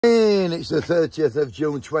It's the 30th of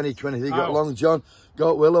June 2020. We got Long John,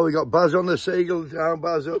 got Willow, we got Baz on the seagull, down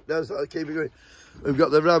Baz up, that's how keep it going. We've got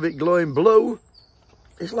the rabbit glowing blue.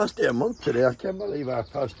 It's last day of month today. I can't believe how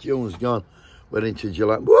past June's gone. We're into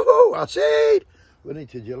July. Woohoo! I said we're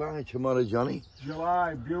into July tomorrow, Johnny.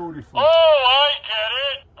 July, beautiful. Oh, I get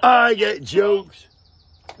it. I get jokes.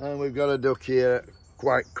 And we've got a duck here,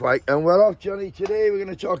 quite. And we're off, Johnny. Today we're going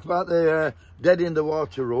to talk about the dead in the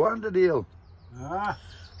water Rwanda deal.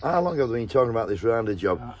 How long have we been talking about this Rwanda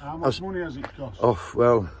job? How much money has it cost? Oh,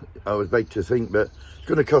 well, I was begged to think, but it's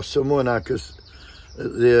going to cost some more now because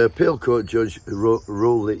the appeal court judge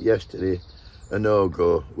ruled it yesterday a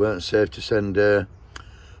no-go. Weren't safe to send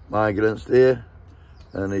migrants there,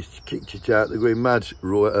 and he's kicked it out. They're going mad,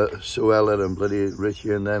 Suella and bloody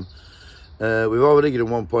Richie and them. We've already given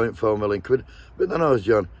 1.4 million quid, but then I was,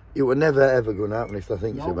 John, it was never ever going to happen if I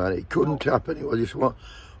think about it. It couldn't happen. It was just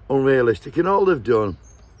unrealistic, and all they've done,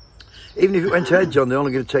 even if it went ahead, John, they're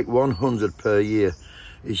only going to take 100 per year.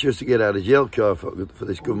 It's just to get out of jail car for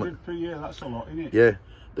this government. 100 per year, that's a lot, isn't it? Yeah.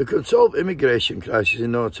 They could solve immigration crisis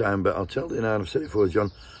in no time, but I'll tell you now, I've said it before,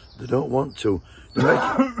 John, they don't want to.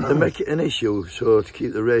 They make it an issue so to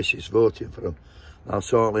keep the racists voting for them. That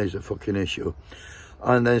certainly is a fucking issue.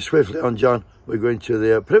 And then swiftly on, John, we're going to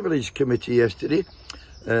the Privilege Committee yesterday.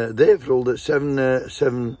 They've ruled that seven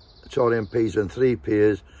Tory MPs and 3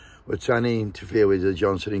 peers were trying to interfere with the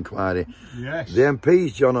Johnson inquiry. Yes. The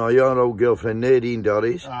MPs, John, are your old girlfriend Nadine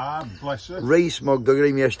Dorries. Ah, bless her. Rees Mogg, they got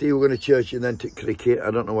him yesterday. We're going to church and then to cricket.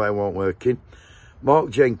 I don't know why it won't working.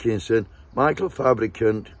 Mark Jenkinson, Michael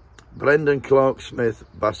Fabricant, Brendan Clark-Smith,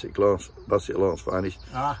 Bassett Lawrence finest,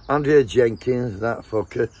 Andrea Jenkins, that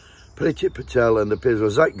fucker, Priti Patel, and the peers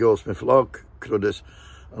were Zach Goldsmith, Lord Crudders,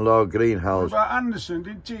 and Lord Greenhouse. What about Anderson,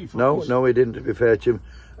 didn't he? No, he didn't, to be fair to him.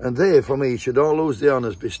 And they, for me, should all lose the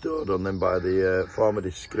honours bestowed on them by the former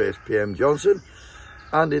disgraced PM Johnson.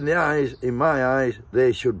 And in my eyes,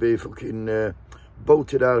 they should be fucking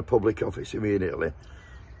bolted out of public office immediately.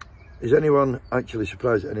 Is anyone actually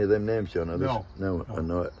surprised at any of them names, John? No, I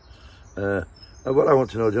know it. And what I want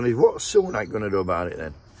to know, John, is what's Sunak going to do about it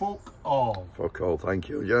then? Fuck all. Fuck all, thank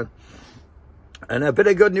you, John. And a bit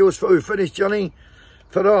of good news before we finish, Johnny.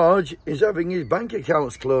 Farage is having his bank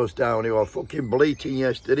accounts closed down. He was fucking bleating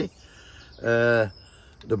yesterday. The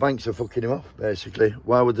banks are fucking him off, basically.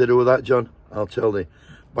 Why would they do that, John? I'll tell you.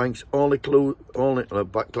 Banks only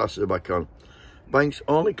glasses are back on. Banks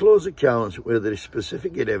only close accounts where there is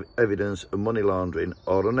specific evidence of money laundering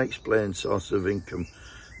or unexplained source of income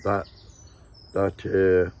that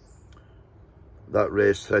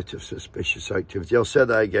raised threat of suspicious activity. I'll say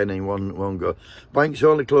that again in one go. Banks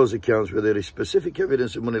only close accounts where there is specific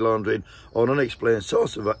evidence of money laundering or unexplained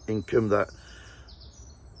source of income that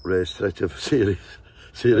raised threat of serious.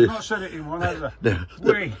 They've not said it in one, have they?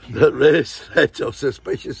 That raised threat of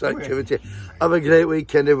suspicious activity. Have a great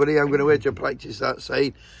weekend, everybody. I'm going to wait to practice that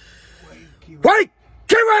saying. Wakey,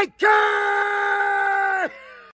 wakey!